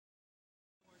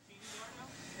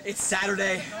It's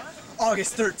Saturday,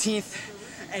 August 13th,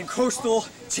 and Coastal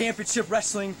Championship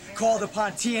Wrestling called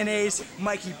upon TNA's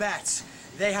Mikey Bats.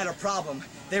 They had a problem.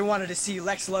 They wanted to see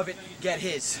Lex Lovett get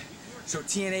his. So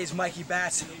TNA's Mikey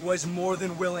Bats was more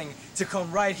than willing to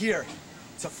come right here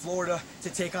to Florida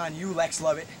to take on you, Lex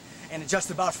Lovett. And in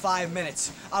just about 5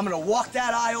 minutes, I'm gonna walk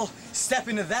that aisle, step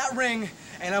into that ring,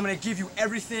 and I'm gonna give you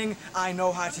everything I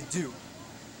know how to do.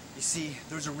 You see,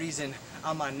 there's a reason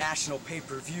I'm on national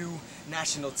pay-per-view,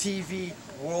 national TV,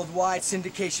 worldwide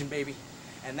syndication, baby.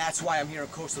 And that's why I'm here in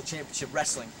Coastal Championship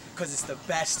Wrestling, because it's the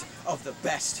best of the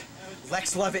best.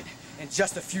 Lex Lovett, in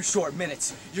just a few short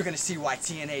minutes, you're gonna see why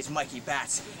TNA's Mikey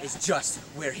Bats is just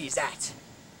where he's at.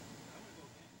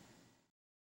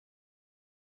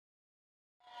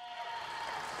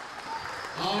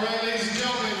 All right, ladies and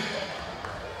gentlemen,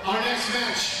 our next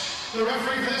match. The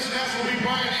referee for this match will be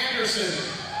Brian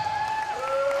Anderson.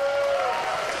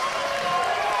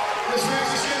 This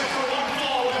match is scheduled for one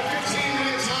fall with a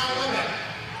 15-minute time limit.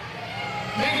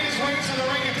 Making his way to the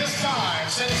ring at this time,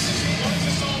 standing 16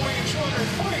 inches tall, weighing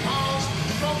 240 pounds,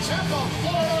 from Tampa,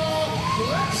 Florida,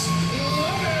 Lex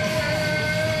Lovett.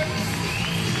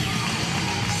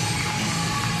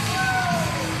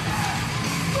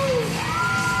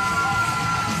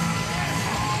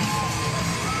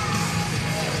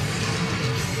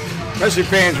 Wrestling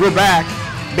fans, we're back.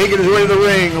 Making his way to the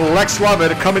ring, Lex Lovett,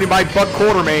 accompanied by Buck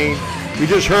Quartermain. We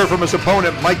just heard from his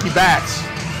opponent, Mikey Bats.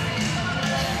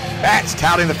 Bats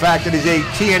touting the fact that he's a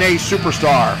TNA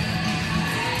superstar.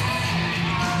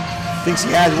 Thinks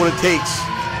he has what it takes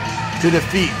to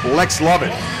defeat Lex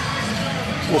Lovett.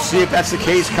 We'll see if that's the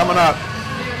case coming up.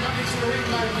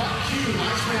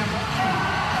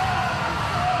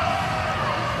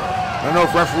 I don't know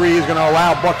if referee is going to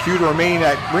allow Buck Q to remain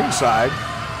at ringside.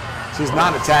 This is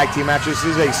not a tag team match, this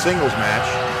is a singles match.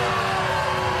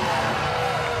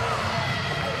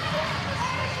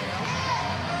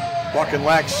 Buck and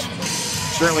Lex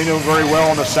certainly known very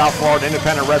well in the South Florida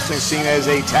independent wrestling scene as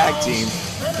a tag team,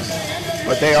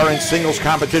 but they are in singles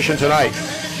competition tonight.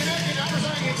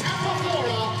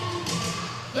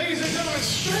 Ladies and gentlemen,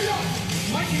 straight up,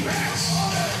 Mikey Bats.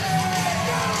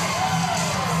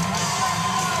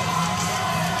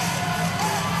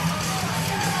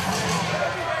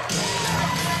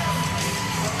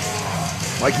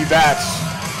 Mikey Bats,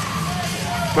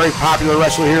 very popular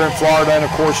wrestler here in Florida, and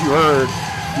of course you heard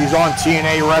he's on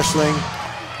TNA Wrestling,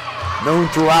 known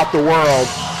throughout the world.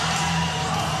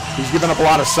 He's given up a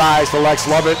lot of size to Lex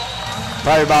Lovett,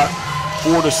 probably about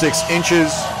 4 to 6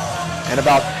 inches and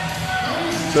about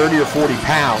 30 or 40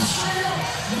 pounds.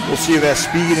 We'll see if that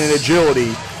speed and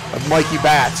agility of Mikey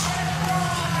Bats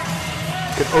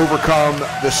can overcome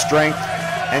the strength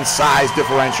and size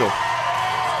differential.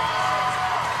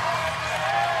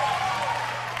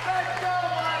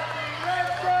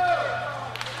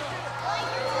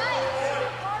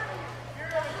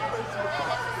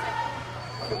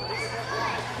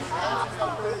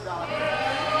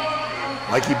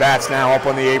 Mikey Bats now up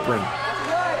on the apron.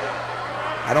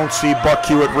 I don't see Buck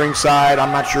Q at ringside.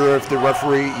 I'm not sure if the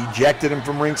referee ejected him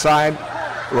from ringside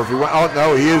or if he went, oh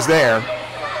no, he is there.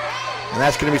 And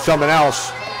that's going to be something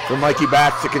else for Mikey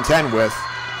Bats to contend with.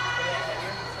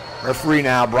 Referee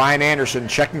now, Brian Anderson,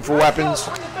 checking for weapons.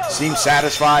 Seems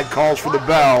satisfied, calls for the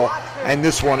bell, and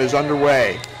this one is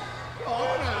underway.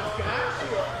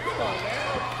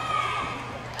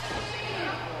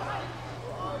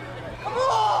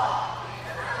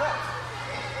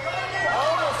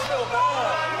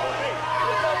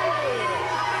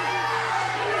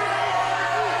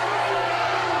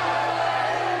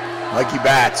 Mikey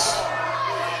Bats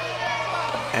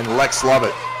and Lex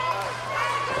Lovett.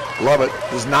 Lovett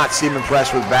does not seem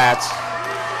impressed with Bats.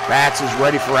 Bats is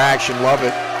ready for action.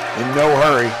 Lovett in no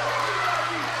hurry.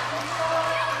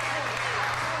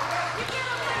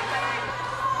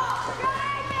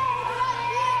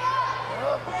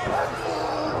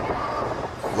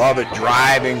 Lovett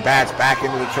driving Bats back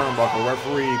into the turnbuckle.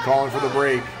 Referee calling for the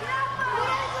break.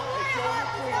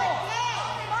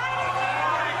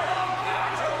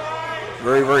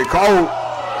 Very, very cold.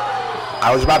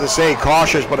 I was about to say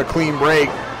cautious, but a clean break.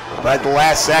 But at the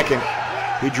last second,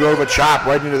 he drove a chop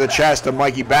right into the chest of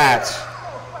Mikey Bats.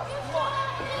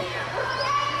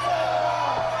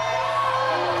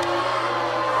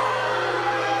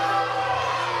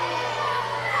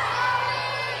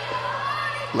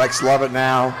 Lex Lovett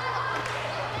now.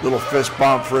 Little fist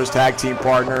bump for his tag team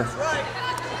partner.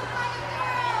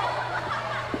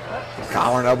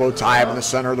 Collar and elbow tie up in the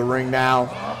center of the ring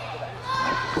now.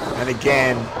 And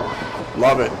again,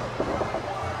 Lovett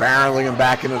barreling him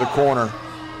back into the corner.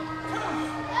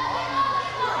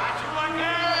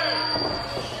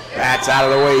 Bats out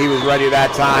of the way. He was ready that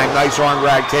time. Nice arm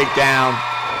drag takedown.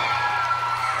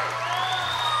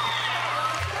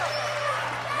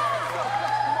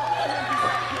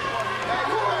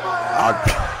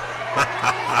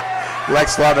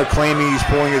 Lex Lovett claiming he's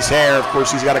pulling his hair. Of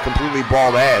course, he's got a completely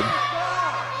bald head.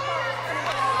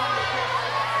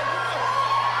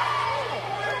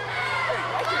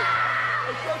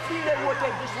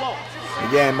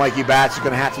 Again, Mikey Bats is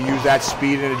going to have to use that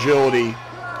speed and agility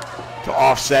to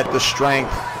offset the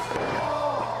strength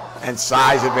and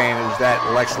size advantage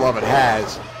that Lex Lovett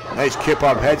has. Nice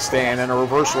kip-up headstand and a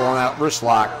reversal on that wrist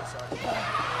lock.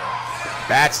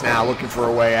 Bats now looking for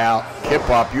a way out.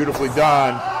 Kip-up, beautifully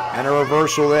done, and a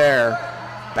reversal there.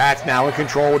 Bats now in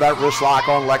control with that wrist lock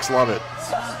on Lex Lovett.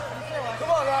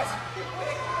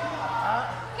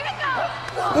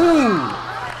 Ooh!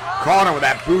 Caught him with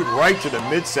that boot right to the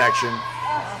midsection.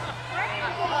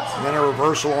 And then a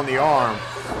reversal on the arm.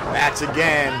 Bats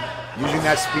again, using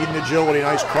that speed and agility.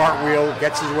 Nice cartwheel,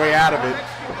 gets his way out of it,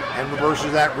 and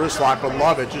reverses that wrist lock. But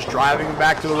Lovett just driving him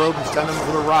back to the rope and sending him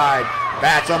for the ride.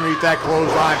 Bats underneath that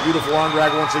clothesline. Beautiful arm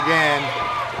drag once again.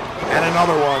 And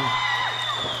another one.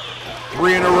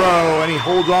 3 in a row, and he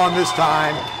holds on this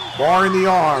time, barring the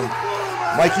arm.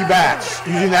 Mikey Bats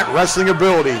using that wrestling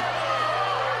ability.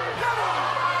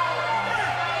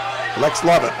 Lex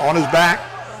Lovett on his back.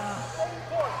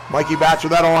 Mikey Bats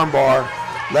with that arm bar.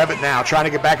 Lovett now trying to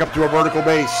get back up to a vertical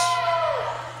base.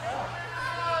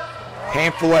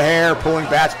 Handful of hair, pulling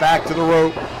Bats back to the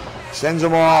rope. Sends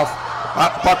him off.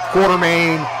 Up Buck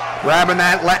Quartermain, grabbing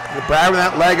that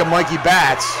leg of Mikey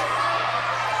Bats.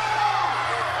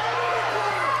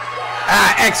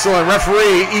 Excellent.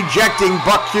 Referee ejecting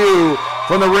Buck Q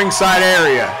from the ringside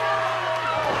area.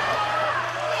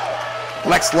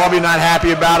 Lex Lovett not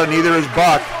happy about it, neither is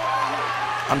Buck.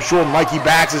 I'm sure Mikey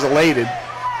Bats is elated.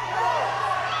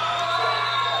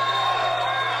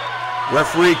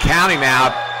 Referee counting now.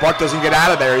 If Buck doesn't get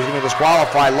out of there, he's going to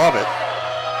disqualify Lovett.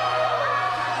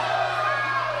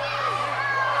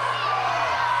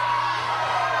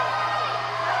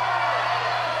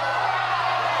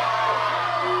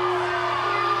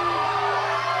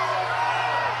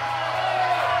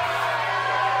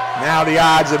 Now the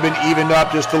odds have been evened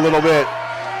up just a little bit.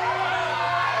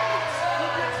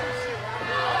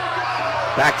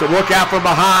 Back to look out from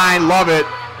behind. Lovett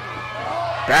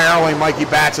barreling Mikey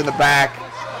Bats in the back.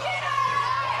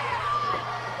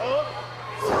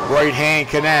 Right hand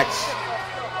connects.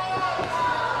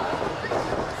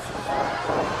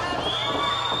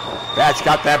 Bats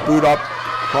got that boot up.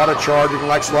 Caught a charging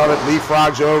Lex Lovett.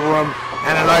 Leapfrogs over him.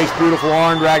 And a nice, beautiful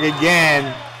arm drag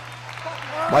again.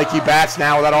 Mikey Bats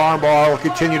now with that arm bar will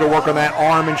continue to work on that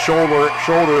arm and shoulder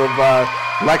of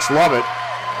Lex Lovett.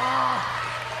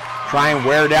 Try and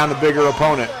wear down the bigger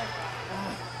opponent.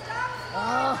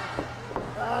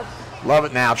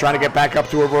 Lovett now trying to get back up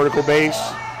to a vertical base.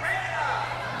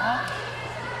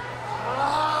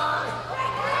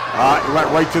 He went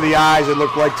right to the eyes, it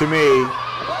looked like to me.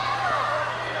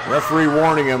 Referee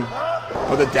warning him,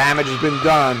 but the damage has been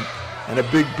done. And a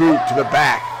big boot to the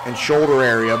back and shoulder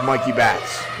area of Mikey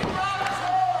Bats.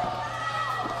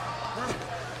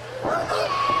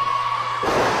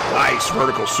 Nice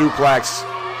vertical suplex.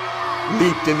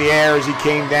 Leaped in the air as he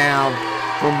came down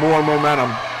for more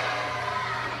momentum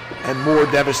and more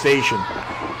devastation.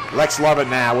 Lex Lovett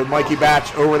now with Mikey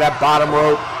Bats over that bottom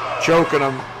rope, choking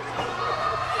him.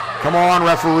 Come on,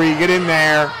 referee, get in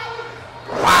there.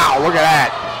 Wow, look at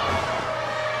that.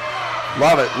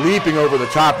 Lovett leaping over the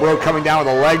top rope, coming down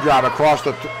with a leg drop across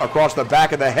the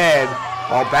back of the head,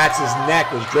 while Bats' neck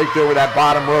was draped over that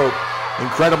bottom rope.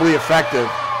 Incredibly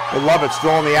effective. But Lovett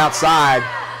still on the outside.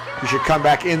 He should come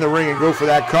back in the ring and go for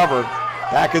that cover.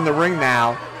 Back in the ring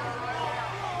now.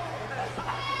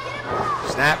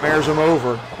 Snapmares him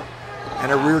over.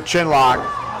 And a rear chin lock.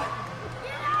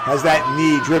 Has that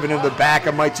knee driven into the back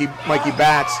of Mikey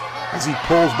Bats as he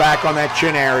pulls back on that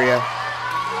chin area.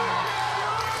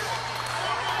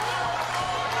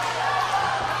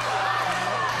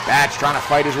 Bats trying to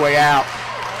fight his way out.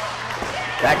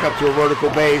 Back up to a vertical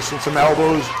base and some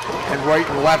elbows and right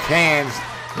and left hands.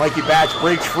 Mikey Bats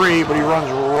breaks free, but he runs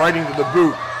right into the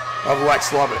boot of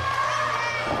Lex Lovett.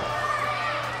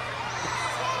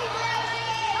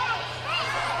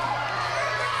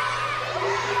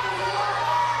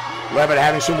 Lovett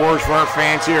having some words for our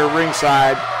fans here at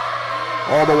ringside.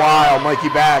 All the while, Mikey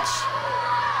Bats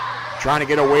trying to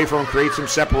get away from him, create some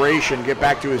separation, get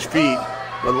back to his feet.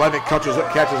 But Lovett catches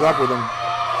up with him.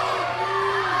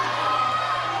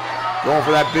 Going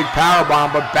for that big power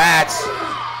bomb, but Bats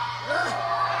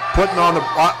putting on the,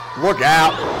 look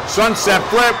out. Sunset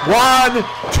flip, 1,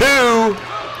 2.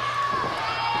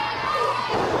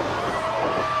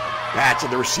 Bats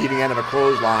at the receiving end of a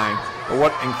clothesline. But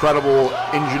what incredible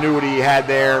ingenuity he had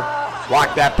there.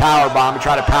 Blocked that power bomb. He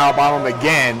tried to power bomb him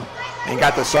again and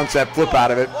got the sunset flip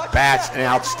out of it. Bats, an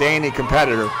outstanding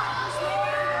competitor.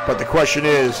 But the question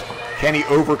is, can he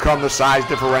overcome the size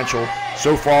differential?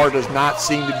 So far, it does not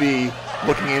seem to be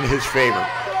looking in his favor.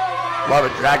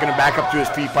 Lovett dragging him back up to his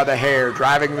feet by the hair,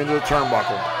 driving him into the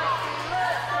turnbuckle.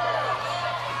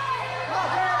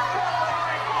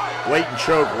 Blatant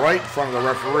choke right in front of the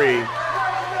referee.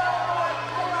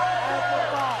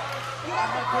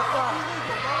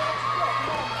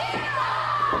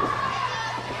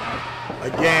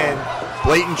 Again,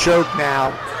 blatant choke now.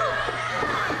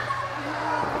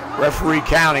 Referee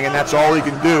counting, and that's all he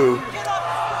can do.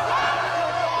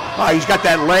 He's got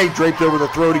that leg draped over the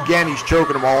throat again. He's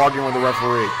choking him while arguing with the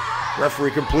referee.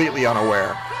 Referee completely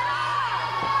unaware.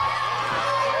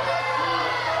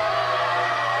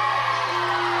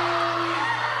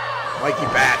 Mikey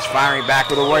Bats firing back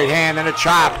with a right hand and a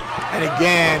chop. And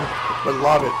again, but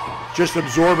Lovett just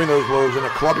absorbing those blows and a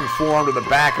clubbing forearm to the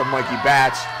back of Mikey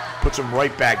Bats puts him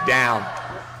right back down.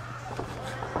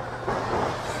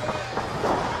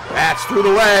 Bats through the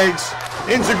legs.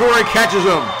 Inzaguri catches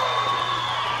him.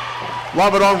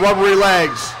 Lovett on rubbery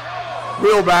legs.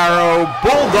 Wheelbarrow.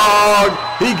 Bulldog.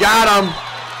 He got him.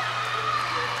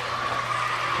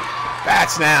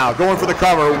 Bats now going for the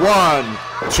cover. 1,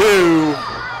 2.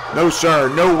 No, sir.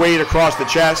 No weight across the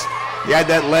chest. He had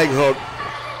that leg hook,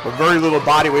 but very little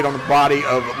body weight on the body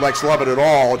of Lex Lovett at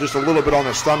all. Just a little bit on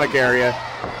the stomach area.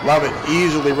 Lovett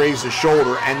easily raised his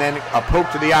shoulder, and then a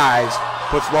poke to the eyes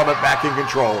puts Lovett back in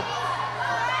control.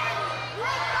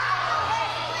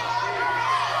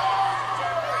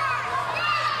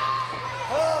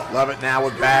 Lovett now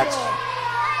with Bats.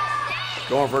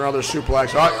 Going for another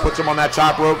suplex. Oh, puts him on that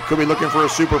top rope. Could be looking for a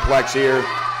superplex here.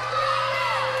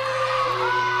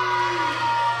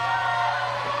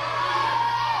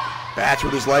 Bats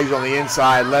with his legs on the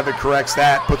inside. Lovett corrects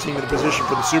that, puts him in the position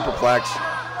for the superplex.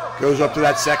 Goes up to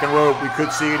that second rope. We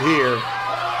could see it here.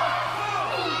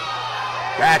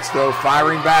 Bats, though,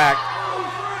 firing back.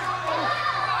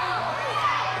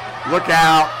 Look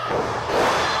out.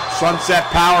 Sunset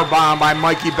power bomb by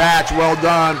Mikey Bats. Well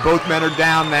done. Both men are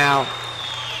down now.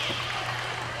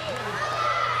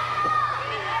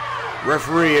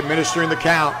 Referee administering the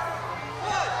count.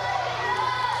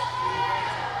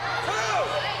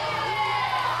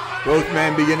 Both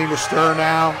men beginning to stir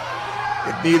now.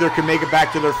 If neither can make it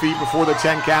back to their feet before the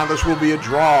 10 count, this will be a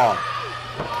draw.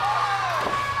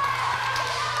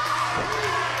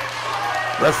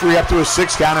 Referee up to a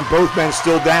 6 count, and both men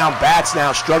still down. Bats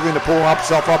now struggling to pull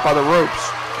himself up by the ropes.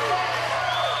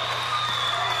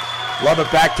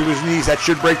 Lovett back to his knees. That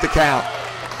should break the count.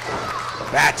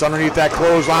 Bats underneath that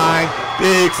clothesline.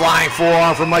 Big flying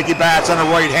forearm from Mikey Bats on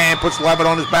the right hand. Puts Lovett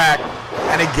on his back.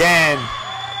 And again,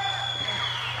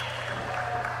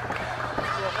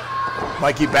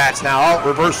 Mikey Bats now. Oh,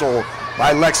 reversal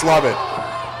by Lex Lovett.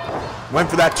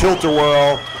 Went for that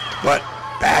tilt-a-whirl, but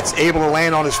Bats able to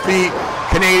land on his feet.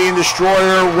 Canadian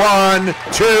Destroyer, 1,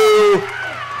 2.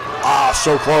 Ah,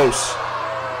 so close.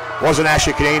 Wasn't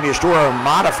actually a Canadian Destroyer,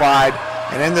 modified,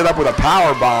 and ended up with a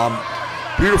power bomb.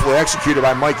 Beautifully executed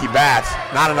by Mikey Bats.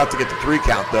 Not enough to get the 3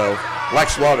 count, though.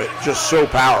 Lex Lovett, just so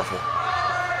powerful.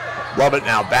 Lovett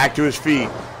now back to his feet.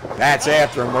 Bats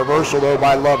after him. Reversal, though,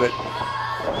 by Lovett.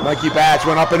 Mikey Bats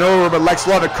went up and over, but Lex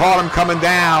Lovett caught him coming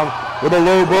down with a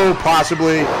low blow,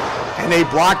 possibly. And a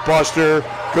blockbuster.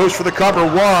 Goes for the cover.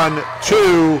 1,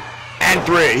 2, and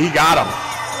 3. He got him.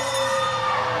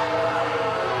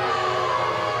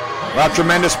 Well,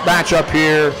 tremendous matchup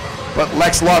here, but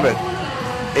Lex Lovett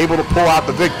able to pull out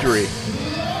the victory.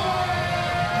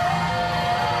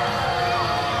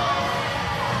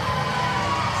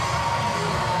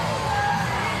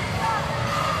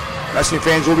 Wrestling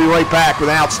fans, will be right back with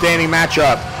an outstanding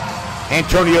matchup.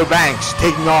 Antonio Banks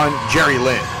taking on Jerry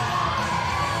Lynn.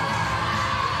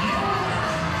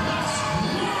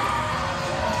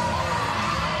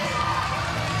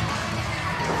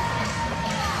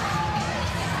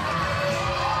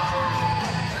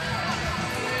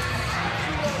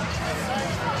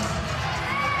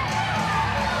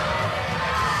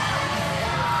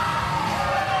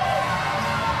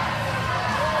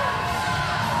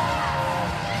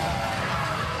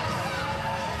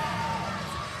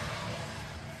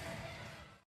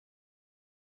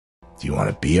 Do you want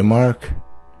to be a mark?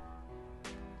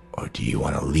 Or do you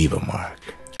want to leave a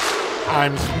mark?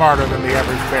 I'm smarter than the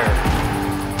average bear.